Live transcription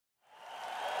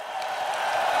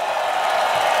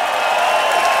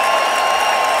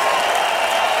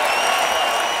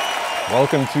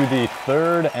Welcome to the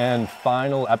third and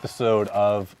final episode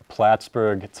of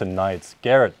Plattsburgh Tonight.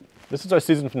 Garrett, this is our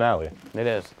season finale. It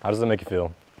is. How does that make you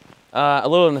feel? A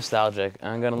little nostalgic.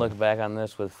 I'm going to look back on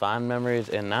this with fond memories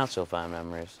and not so fond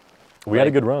memories. We had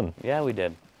a good run. Yeah, we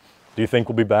did. Do you think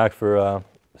we'll be back for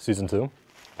season 2?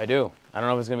 I do. I don't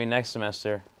know if it's going to be next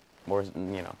semester or,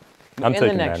 you know, I'm in taking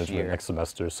the next management year. next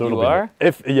semester. So You it'll are?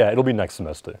 It'll be next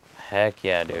semester. Heck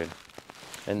yeah, dude.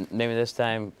 And maybe this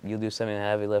time you'll do something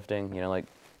heavy lifting, you know, like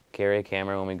carry a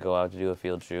camera when we go out to do a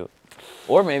field shoot.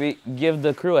 Or maybe give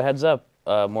the crew a heads up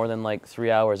more than like 3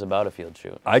 hours about a field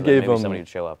shoot. I gave them somebody would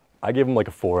show up. I gave them like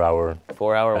a 4-hour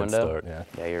 4-hour window? start, yeah.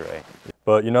 Yeah, you're right.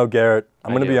 But you know, Garrett,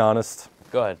 I'm going to be honest.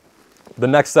 Go ahead. The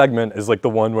next segment is like the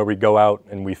one where we go out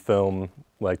and we film,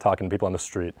 like talking to people on the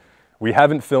street. We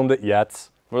haven't filmed it yet.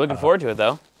 We're looking forward to it,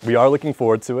 though. We are looking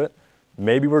forward to it.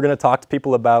 Maybe we're going to talk to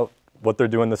people about what they're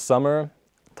doing this summer,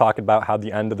 talk about how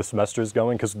the end of the semester is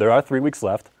going, because there are 3 weeks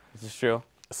left. This is true.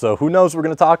 So who knows what we're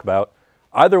going to talk about.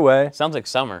 Either way. Sounds like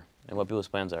summer and what people's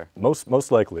plans are.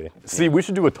 Most likely. See, we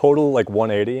should do a total like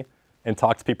 180 and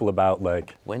talk to people about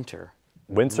like Winter.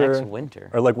 Next winter.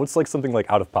 Or like what's like something like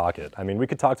out of pocket. I mean, we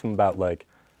could talk to them about like,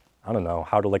 I don't know,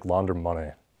 how to like launder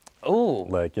money. Oh.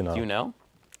 Like, you know. Do you know?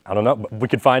 I don't know, but we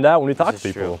could find out when we talk to This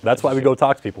is people. true. That's why we go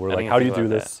talk to people. We're like, how do you do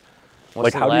this? What's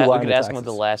Like, how do you lie we could on ask them what the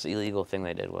taxes? last illegal thing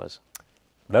they did was.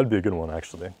 That'd be a good one,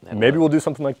 actually. That Maybe would. we'll do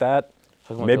something like that.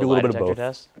 Hook 'em up Maybe to a little lie bit of both. detector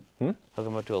test? Hook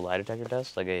them up to a lie detector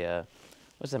test? Like a,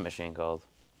 what's that machine called?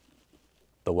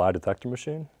 The lie detector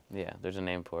machine? Yeah, there's a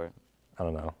name for it. I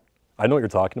don't know. I know what you're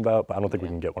talking about, but I don't think we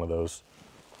can get one of those.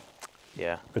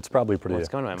 Yeah. It's probably pretty What's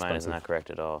coming to my mind is expensive. not correct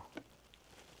at all.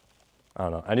 I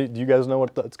don't know. Do you guys know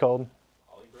what it's called?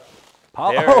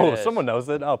 There it Oh, is. someone knows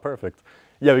it. Oh, perfect.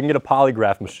 Yeah, we can get a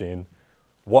polygraph machine,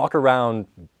 walk around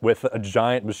with a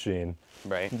giant machine,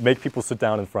 Right. make people sit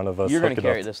down in front of us. You're going hook to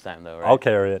it carry up. it this time, though, right? I'll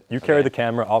carry it. You carry Okay. the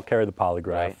camera. I'll carry the polygraph.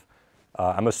 Right.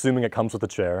 I'm assuming it comes with a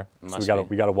chair. So Must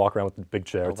we got to walk around with the big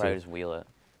chair I'll probably too. just wheel it.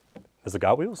 Is it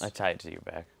got wheels? I tie it to your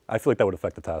back. I feel like that would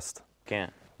affect the test.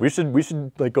 Can't. We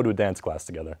should like go to a dance class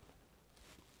together.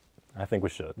 I think we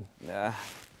should.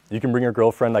 You can bring your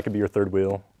girlfriend. I could be your third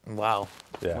wheel. Wow.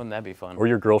 Yeah. Wouldn't that be fun? Or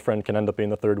your girlfriend can end up being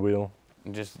the third wheel.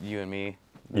 Just you and me.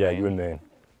 Yeah, Right. you and me.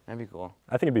 That'd be cool.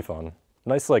 I think it'd be fun.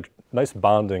 Nice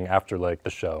bonding after like the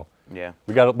show. Yeah.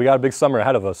 We got a big summer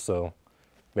ahead of us, so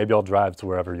maybe I'll drive to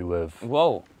wherever you live.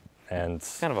 Whoa. And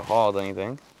Kind of a haul, don't you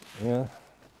think? yeah,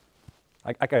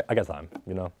 I got time.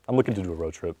 You know, I'm looking to do a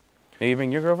road trip. Maybe you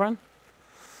bring your girlfriend?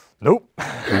 Nope.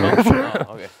 Oh,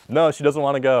 okay. No, she doesn't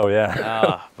want to go. Yeah.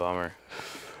 Ah, bummer.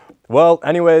 Well,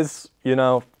 anyways, you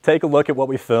know, take a look at what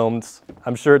we filmed.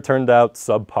 I'm sure it turned out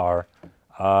subpar.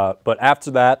 But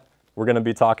after that, we're going to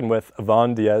be talking with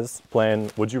Yvonne Diaz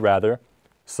playing Would You Rather.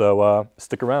 So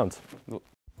stick around.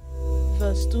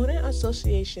 The Student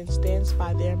Association stands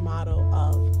by their motto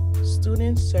of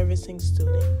students servicing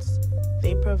students.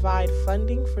 They provide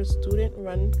funding for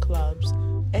student-run clubs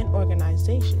and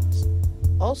organizations.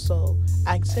 Also,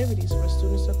 activities for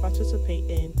students to participate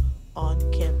in on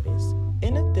campus.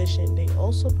 In addition, they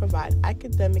also provide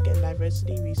academic and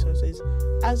diversity resources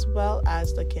as well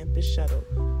as the campus shuttle.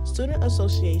 Student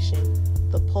Association,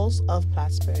 the pulse of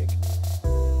Plattsburgh.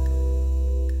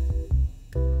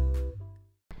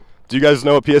 Do you guys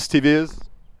know what PSTV is?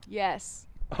 Yes.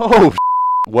 Oh,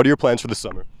 what are your plans for the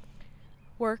summer?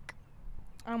 Work.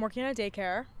 I'm working at a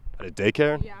daycare. At a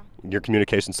daycare? Yeah. Your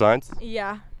communication science?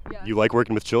 Yeah. You like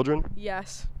working with children?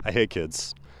 Yes. I hate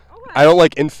kids. Oh, I don't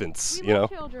like infants, we you know?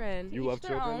 love children. You To love each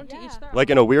their children? own, to each their Like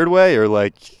in a weird way or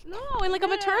like, own. No, in like a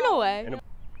maternal way.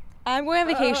 I'm going on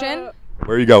vacation.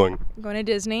 where are you going? I'm going to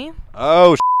Disney.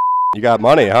 Oh, you got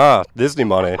money, huh? Disney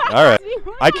money. All right.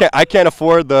 I can't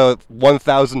afford the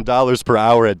 $1,000 per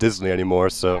hour at Disney anymore,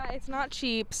 so. Yeah, it's not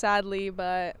cheap, sadly,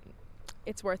 but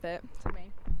it's worth it to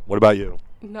me. What about you?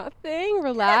 Nothing.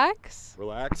 Relax.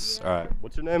 Relax. All right.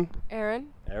 What's your name? Aaron.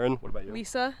 Aaron. What about you?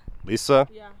 Lisa. Lisa?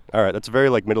 Yeah. All right. That's a very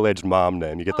like middle-aged mom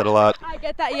name. You get that a lot? I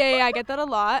get that. Yeah, I get that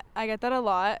a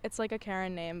lot. It's like a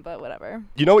Karen name, but whatever.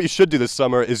 You know what you should do this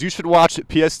summer is you should watch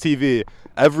PSTV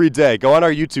every day. Go on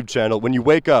our YouTube channel. When you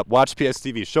wake up, watch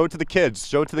PSTV. Show it to the kids.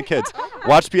 Show it to the kids.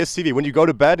 Watch PSTV. When you go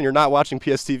to bed and you're not watching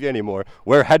PSTV anymore,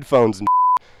 wear headphones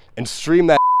and stream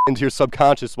that into your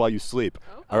subconscious while you sleep.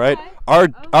 All right?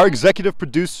 Our executive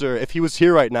producer, if he was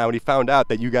here right now and he found out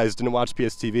that you guys didn't watch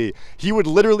PSTV, he would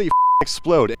literally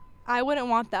explode. I wouldn't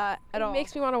want that at all. It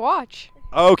makes me want to watch.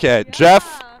 Okay,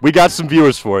 Jeff, we got some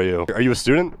viewers for you. Are you a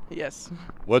student? Yes.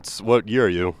 What year are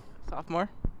you? Sophomore?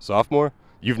 Sophomore?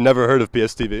 You've never heard of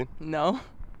PSTV? No.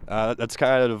 That's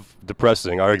kind of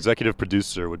depressing. Our executive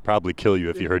producer would probably kill you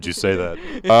if he heard you say that.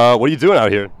 What are you doing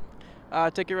out here?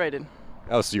 Ticket rated.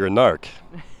 Oh, so you're a narc.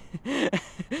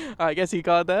 I guess you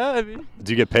call it that. I mean,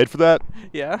 Do you get paid for that?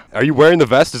 yeah. Are you wearing the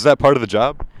vest? Is that part of the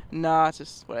job? Nah, it's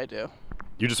just what I do.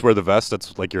 You just wear the vest?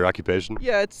 That's like your occupation?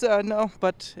 Yeah, it's no,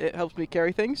 but it helps me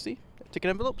carry things. See, ticket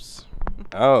envelopes.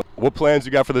 Oh, what plans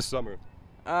you got for this summer?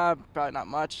 Probably not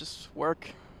much. Just work.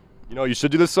 You know what you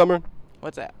should do this summer?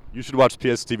 What's that? You should watch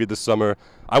PSTV this summer.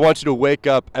 I want you to wake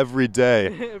up every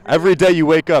day. Every day you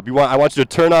wake up, I want you to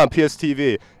turn on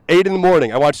PSTV. 8 in the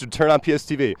morning, I want you to turn on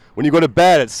PSTV. When you go to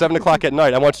bed at 7 o'clock at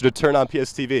night, I want you to turn on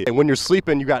PSTV. And when you're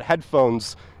sleeping, you got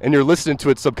headphones and you're listening to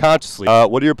it subconsciously.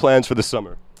 What are your plans for the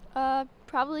summer?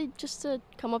 Probably just to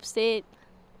come upstate,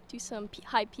 do some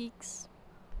high peaks.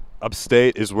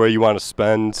 Upstate is where you want to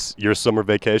spend your summer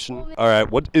vacation? All right,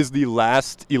 what is the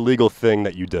last illegal thing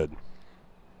that you did?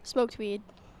 Smoked weed.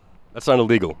 That's not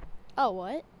illegal. Oh,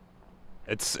 what?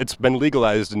 It's been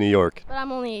legalized in New York. But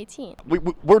I'm only 18.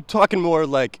 We're talking more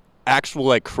like actual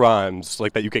like crimes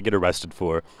like that you could get arrested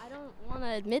for. I don't want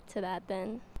to admit to that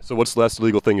then. So what's the last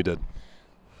illegal thing you did?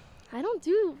 I don't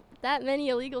do that many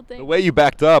illegal things. The way you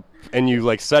backed up and you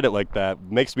like said it like that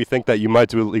makes me think that you might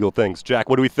do illegal things. Jack,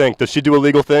 what do we think? Does she do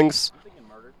illegal things? I'm thinking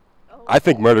murder. Oh, I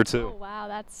think murder too. Oh, wow,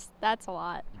 that's a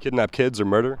lot. You kidnap kids or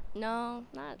murder? No,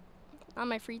 not on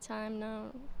my free time,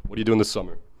 no. What are you doing this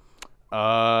summer?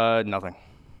 Nothing.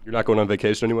 You're not going on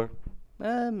vacation anywhere?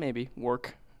 Maybe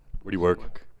work. Where do you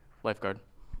work? Lifeguard.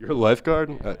 You're a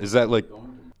lifeguard? Is that like...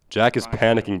 Jack is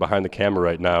panicking behind the camera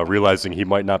right now, realizing he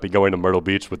might not be going to Myrtle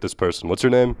Beach with this person. What's your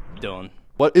name? Dylan.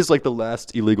 What is like the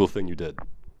last illegal thing you did?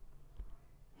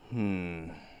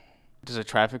 Does a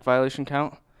traffic violation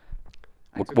count?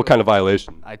 What kind of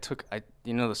violation?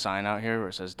 You know the sign out here where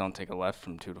it says don't take a left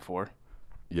from 2 to 4?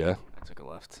 Yeah. I took a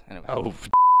left. Anyway. Oh,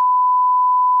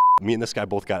 me and this guy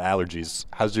both got allergies.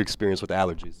 How's your experience with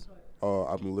allergies?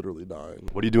 I'm literally dying.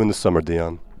 What are you doing this summer,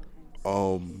 Dion?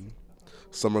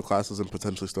 Summer classes and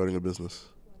potentially starting a business.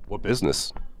 What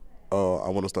business? I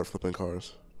want to start flipping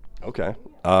cars. Okay.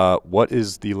 What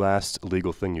is the last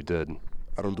illegal thing you did?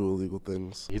 I don't do illegal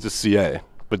things. He's a CA.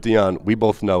 But Dion, we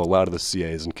both know a lot of the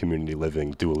CAs in community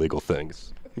living do illegal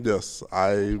things. Yes,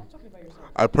 I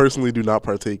personally do not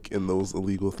partake in those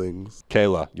illegal things.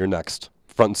 Kayla, you're next.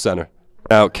 Front and center.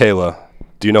 Now, Kayla,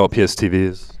 do you know what PSTV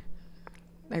is?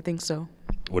 I think so.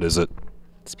 What is it?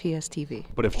 It's PSTV.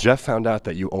 But if Jeff found out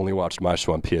that you only watched my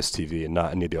show on PSTV and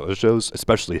not any of the other shows,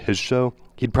 especially his show,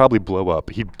 he'd probably blow up.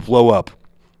 He'd blow up.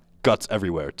 Guts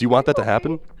everywhere. Do you want that to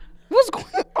happen? What's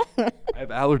going on? I have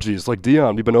allergies. Like,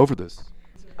 Dion, we've been over this.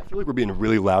 I feel like we're being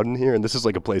really loud in here, and this is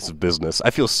like a place of business. I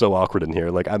feel so awkward in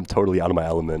here. Like, I'm totally out of my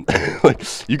element. Like,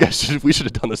 you guys we should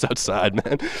have done this outside,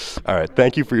 man. All right,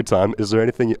 thank you for your time. Is there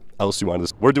anything else you want to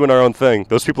say? We're doing our own thing.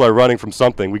 Those people are running from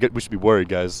something. We should be worried,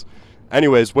 guys.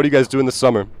 Anyways, what are you guys doing this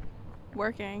summer?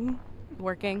 Working.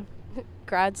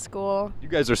 Grad school. You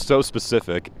guys are so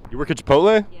specific. You work at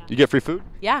Chipotle? Yeah. You get free food?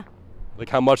 Yeah, Like,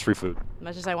 how much free food? as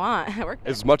much as I want. I work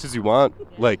there. As much as you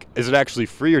want? Like, is it actually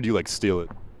free, or do you, like, steal it?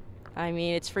 I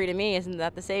mean, it's free to me. Isn't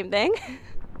that the same thing?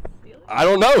 I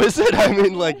don't know, is it? I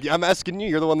mean, like, I'm asking you.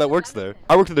 You're the one that works there.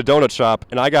 I worked at a donut shop,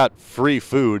 and I got free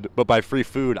food, but by free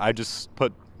food, I just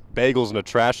put bagels in a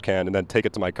trash can and then take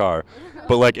it to my car.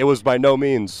 But, like, it was by no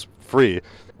means free.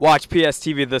 Watch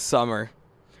PSTV this summer.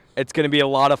 It's going to be a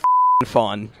lot of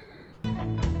fun.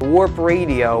 Warp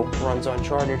Radio runs on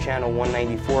Charter Channel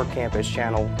 194, Campus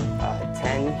Channel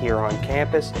 10 here on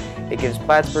campus. It gives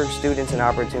Plattsburgh students an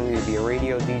opportunity to be a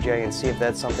radio DJ and see if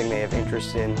that's something they have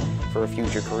interest in for a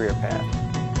future career path.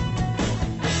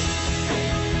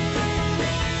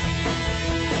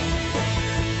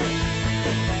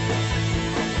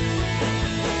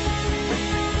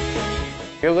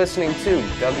 You're listening to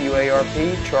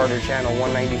WARP, Charter Channel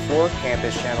 194,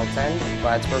 Campus Channel 10,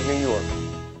 Plattsburgh, New York.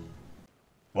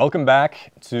 Welcome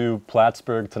back to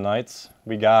Plattsburgh Tonight.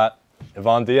 We got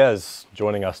Yvonne Diaz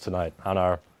joining us tonight on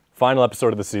our final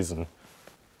episode of the season.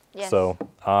 Yes. So,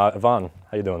 Yvonne,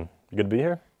 how you doing? You good to be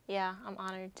here? Yeah, I'm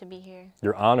honored to be here.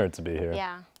 You're honored to be here?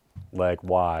 Yeah. Like,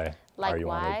 why Like, are you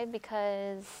why? honored?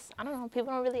 Because, I don't know,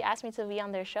 people don't really ask me to be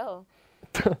on their show.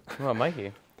 What about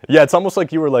Mikey? Yeah, it's almost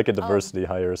like you were like a diversity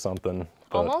hire or something.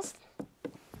 But Almost?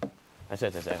 That's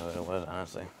exactly what it was,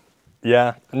 honestly.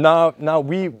 Yeah. No,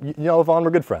 you know, Yvonne,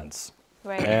 we're good friends.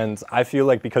 Right. And I feel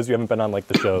like because you haven't been on like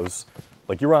the shows,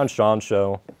 like you were on Sean's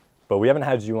show, but we haven't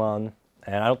had you on,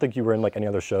 and I don't think you were in like any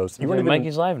other shows. You weren't were in even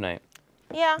Mikey's live night.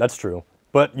 Yeah. That's true.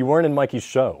 But you weren't in Mikey's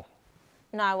show.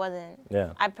 No, I wasn't.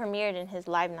 Yeah. I premiered in his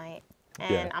live night.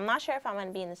 And Yeah. I'm not sure if I'm going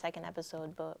to be in the second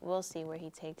episode, but we'll see where he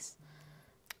takes.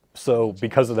 So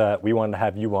because of that, we wanted to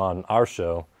have you on our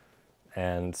show,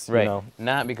 and you Right. know,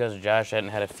 Not because Josh hadn't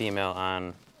had a female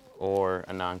on or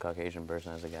a non-Caucasian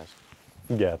person as a guest.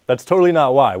 Yeah, that's totally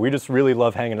not why. We just really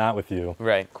love hanging out with you.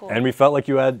 Right. Cool. And we felt like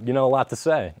you had, a lot to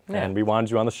say. Yeah. And we wanted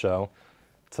you on the show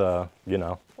to,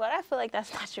 Well, I feel like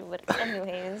that's not true, but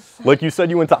anyways. Like you said,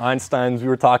 you went to Einstein's. We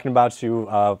were talking about you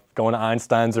going to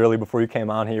Einstein's early before you came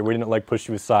on here. We didn't push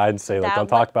you aside and say don't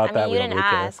talk about that. You didn't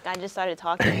ask. I just started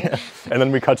talking. And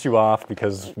then we cut you off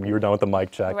because you were done with the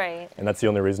mic check. Right. And that's the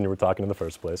only reason you were talking in the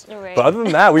first place. Right. But other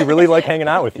than that, we really like hanging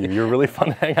out with you. You're really fun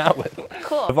to hang out with.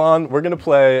 Cool. Yvonne, we're gonna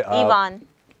play. Yvonne.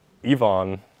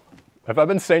 Yvonne. Have I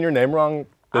been saying your name wrong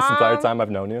this entire time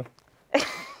I've known you?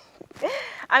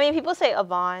 I mean, people say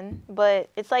Yvonne, but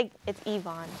it's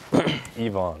Yvonne.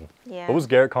 Yvonne. Yeah. What was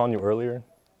Garrett calling you earlier?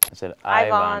 I said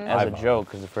Ivan as Ivan. a joke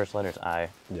because the first letter is I.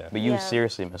 Yeah. But you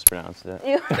seriously mispronounced it.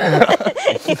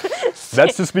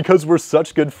 That's just because we're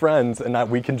such good friends and that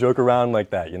we can joke around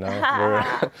like that,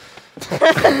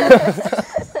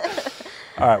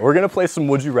 All right, we're gonna play some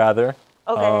Would You Rather.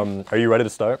 Okay. Are you ready to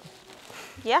start?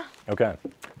 Yeah. Okay.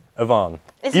 Yvonne.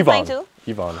 Is he playing too?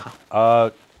 Yvonne.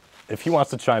 If he wants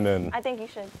to chime in, I think you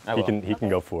should. he can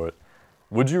go for it.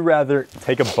 Would you rather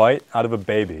take a bite out of a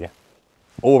baby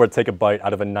or take a bite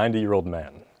out of a 90-year-old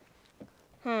man?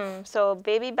 So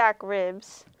baby back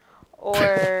ribs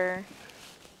or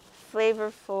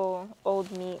flavorful old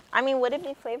meat. I mean, would it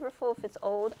be flavorful if it's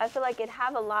old? I feel like it'll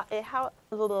have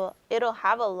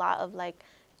a lot of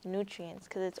nutrients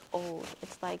because it's old.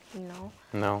 It's No.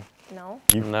 No?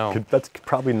 No. That's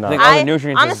probably not. I think all the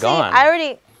nutrients honestly, is gone. I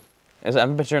already...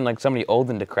 I'm picturing somebody old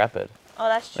and decrepit. Oh,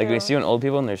 that's true. We see when old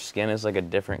people and their skin is a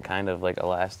different kind of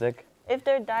elastic. If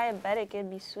they're diabetic, it'd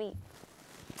be sweet.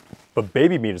 But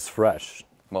baby meat is fresh.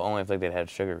 Well, only if they'd had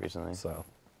sugar recently. So.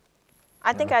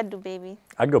 I think I'd do baby.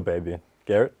 I'd go baby.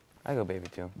 Garrett? I'd go baby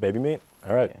too. Baby meat?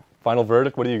 All right. Yeah. Final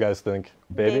verdict, what do you guys think?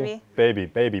 Baby?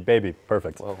 Baby.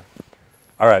 Perfect. Whoa.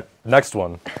 All right, next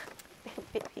one.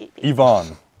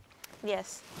 Yvonne.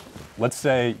 Yes. Let's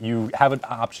say you have an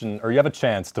option, or you have a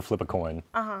chance to flip a coin.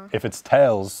 Uh-huh. If it's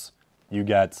tails, you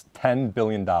get $10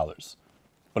 billion.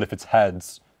 But if it's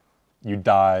heads, you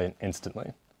die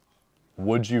instantly.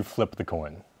 Would you flip the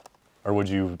coin? Or would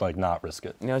you not risk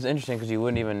it? It's interesting because you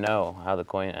wouldn't even know how the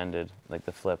coin ended,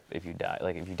 the flip, if you died.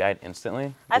 If you died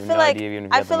instantly, I feel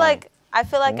like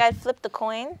I'd flip the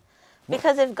coin,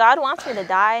 because if God wants me to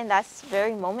die in that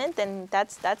very moment, then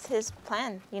that's His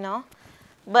plan,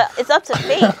 But it's up to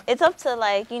fate. It's up to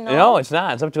No, it's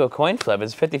not. It's up to a coin flip.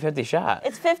 It's 50-50 shot.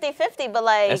 It's 50-50, but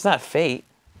It's not fate.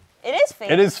 It is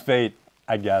fate. It is fate,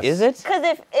 I guess. Is it?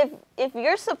 Because if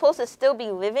you're supposed to still be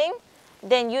living,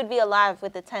 then you'd be alive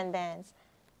with the 10 bands.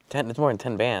 It's more than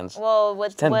 10 bands. Well,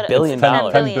 what's $10 billion.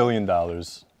 $10 billion.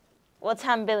 Well,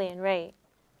 10 billion, right?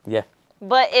 Yeah.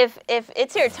 But if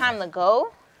it's your time to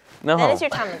go, then it's your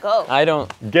time to go. I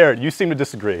don't. Garrett, you seem to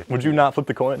disagree. Would you not flip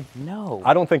the coin? No.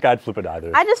 I don't think I'd flip it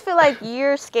either. I just feel like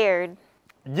you're scared.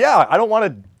 Yeah, I don't want to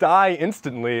die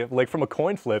instantly, from a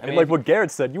coin flip. And what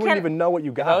Garrett said, you wouldn't even know what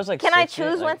you got. Can I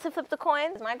choose when to flip the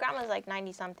coin? My grandma's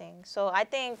 90-something, so I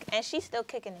think, and she's still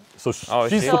kicking it. So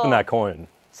she's flipping that coin.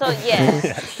 So yeah.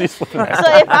 Yeah, she's flipping that So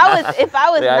coin. if I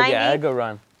was 90, I'd go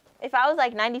run. If I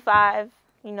was 95,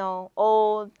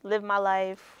 old, live my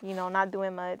life, not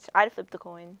doing much, I'd flip the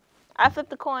coin. I'd flip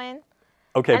the coin.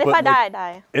 Okay, and if I die, I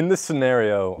die. In this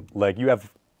scenario, you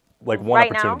have one right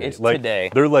opportunity. Now? It's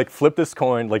today. They're flip this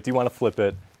coin. Do you want to flip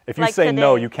it? If you say today.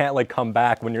 no, you can't come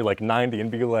back when you're 90 and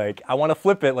be I want to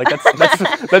flip it.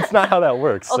 That's not how that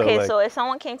works. Okay, so if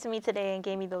someone came to me today and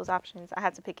gave me those options, I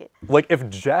had to pick it. If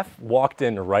Jeff walked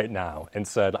in right now and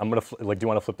said, "I'm gonna do you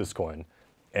want to flip this coin?"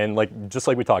 And just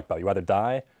like we talked about, you either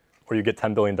die or you get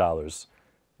 $10 billion.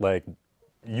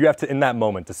 You have to in that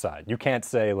moment decide. You can't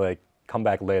say come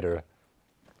back later.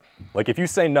 If you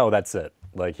say no, that's it.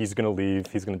 He's gonna leave.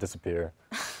 He's gonna disappear.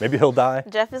 Maybe he'll die.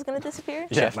 Jeff is gonna disappear.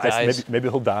 Yeah, Jeff dies. Maybe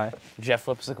he'll die. Jeff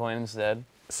flips the coin instead.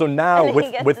 So now, And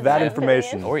then he with gets that the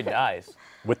information, Or he dies.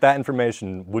 with that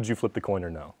information, would you flip the coin or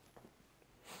no?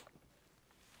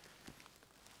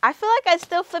 I feel like I'd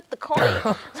still flip the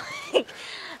coin.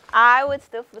 I would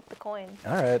still flip the coin.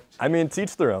 All right. I mean, to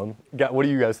each their own. What do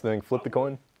you guys think? Flip the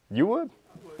coin? You would?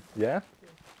 Yeah.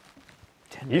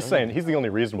 He's saying he's the only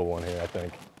reasonable one here, I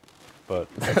think. But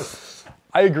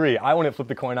I agree. I wouldn't flip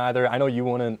the coin either. I know you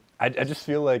wouldn't. I just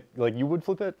feel like you would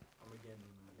flip it.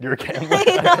 You're a gambler.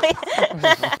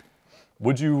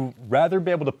 Would you rather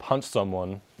be able to punch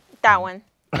someone? That one.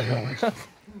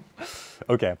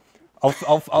 Okay.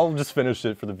 I'll just finish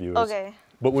it for the viewers. Okay.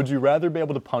 But would you rather be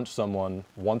able to punch someone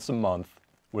once a month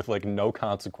with no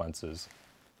consequences,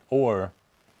 or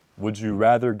would you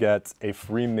rather get a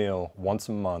free meal once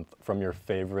a month from your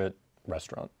favorite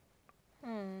restaurant?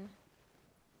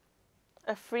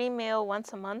 A free meal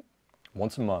once a month?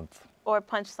 Once a month. Or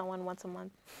punch someone once a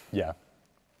month? Yeah.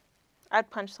 I'd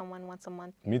punch someone once a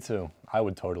month. Me too. I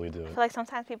would totally do I it. feel like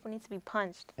sometimes people need to be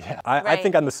punched. Yeah, I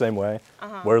think I'm the same way.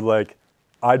 Uh-huh. Where like,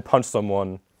 I'd punch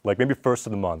someone, like maybe first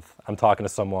of the month, I'm talking to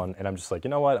someone and I'm just like, you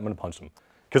know what, I'm gonna punch them.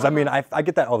 Because I mean, I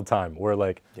get that all the time, where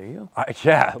like... Do you?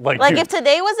 Yeah, like Like dude, if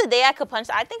today was the day I could punch,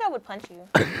 I think I would punch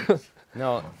you.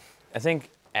 No, I think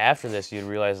after this you'd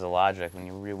realize the logic when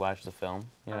you rewatch the film.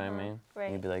 You know what I mean?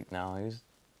 Right. You'd be like, no, he's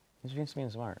just being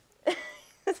smart.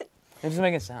 It doesn't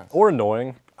make sense. or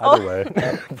annoying, either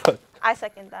way. But, I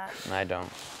second that. I don't.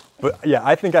 but yeah,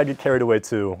 I think I get carried away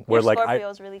too, where Your like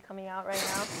Scorpio's really coming out right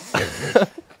now.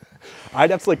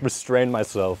 I'd have to like restrain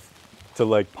myself to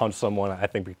like punch someone, I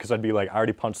think, because I'd be like, I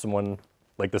already punched someone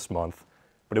like this month,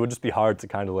 but it would just be hard to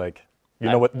kind of like, you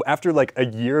know what, after like a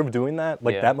year of doing that,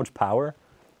 like that much power,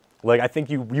 like I think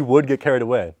you would get carried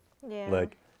away. Yeah.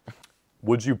 Like,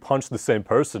 would you punch the same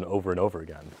person over and over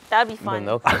again? That'd be fun.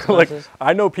 Like,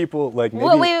 I know people like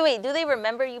maybe. Wait. Do they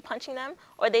remember you punching them,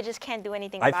 or they just can't do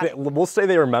anything about it? We'll say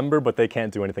they remember, but they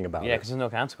can't do anything about Yeah, it. because there's no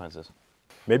consequences.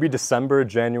 Maybe December,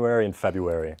 January, and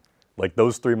February, like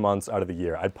those 3 months out of the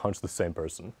year, I'd punch the same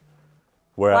person.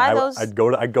 Where I'd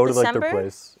go to like their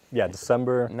place. Yeah,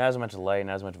 December. Not as much light,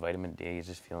 not as much vitamin D. He's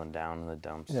just feeling down in the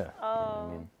dumps. Yeah. You know what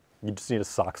I mean? You just need to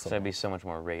sock So someone. there'd be so much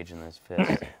more rage in this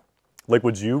fist. Like,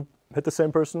 would you hit the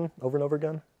same person over and over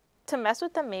again? To mess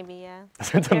with them, maybe, yeah.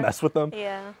 To mess with them?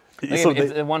 Yeah. Like So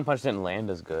if the one punch didn't land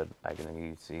as good, I can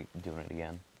you see doing it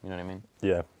again. You know what I mean?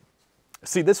 Yeah.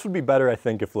 See, this would be better, I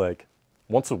think, if like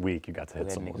once a week you got to hit An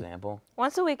someone. example.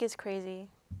 Once a week is crazy.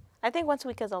 I think once a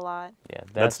week is a lot. Yeah,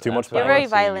 That's too much You're power. very So you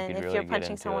violent could if really you're get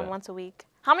punching into someone it. once a week.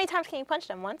 How many times can you punch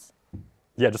them? Once?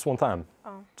 Yeah, just one time.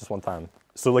 Oh. Just one time.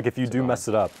 So like if you do mess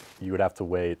it up, you would have to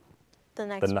wait The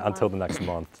next until the next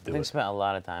month to do I it. spent a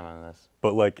lot of time on this.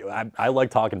 But like I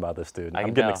like talking about this, dude. I I'm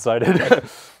can getting tell. excited.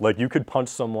 Like you could punch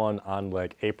someone on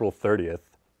like April 30th,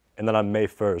 and then on May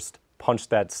 1st, punch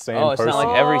that same Oh, it's person. not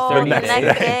like every 30 next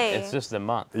days. day. It's just a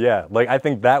month. Yeah, like I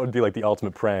think that would be like the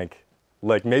ultimate prank.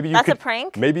 Like maybe you That's could. a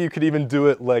prank? Maybe you could even do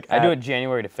it like. I do it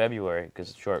January to February because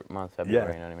it's short month, February,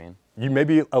 Yeah. you know what I mean? You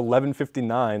maybe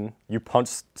 11:59. You punch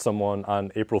someone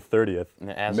on April 30th. And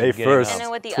then as May you're getting 1st, up- And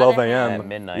then with the 12 other a.m. At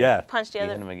midnight. Yeah. Punch the you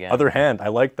other. hit him again. Other hand, I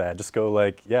like that. Just go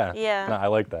like, yeah. Yeah. No, I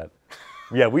like that.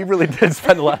 Yeah, we really did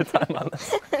spend a lot of time on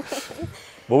this.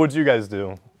 What would you guys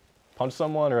do? Punch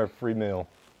someone or a free meal?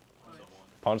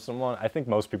 Punch someone? I think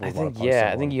most people I would want think, to punch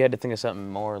someone. I think you had to think of something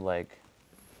more like,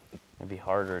 it'd be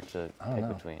harder to pick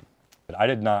know. between. I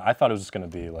did not. I thought it was just going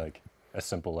to be like a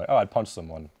simple, like, oh, I'd punch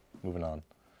someone. Moving on.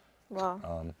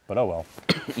 Wow. But oh well.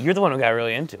 You're the one who got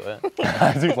really into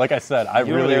it. Dude, like I said, I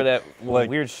You really were there that like.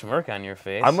 weird smirk on your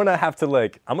face. I'm gonna have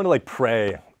to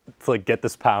pray to like get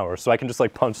this power so I can just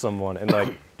like punch someone and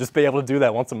like just be able to do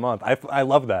that once a month. I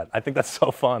love that. I think that's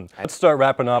so fun. Let's start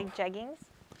wrapping up. Like jeggings?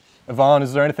 Yvonne,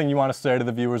 is there anything you want to say to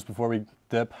the viewers before we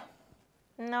dip?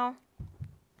 No.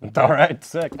 All right,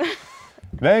 sick.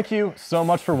 Thank you so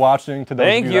much for watching. To those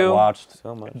Thank of you that you watched.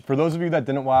 so much. For those of you that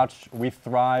didn't watch, we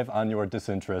thrive on your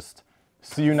disinterest.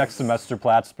 See you next semester,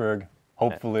 Plattsburgh.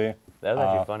 Hopefully. That was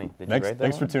actually funny. Did you write that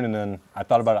Thanks for one? tuning in. I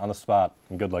thought about it on the spot.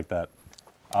 I'm good like that.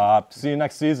 See you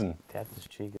next season. Tap his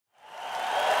cheek.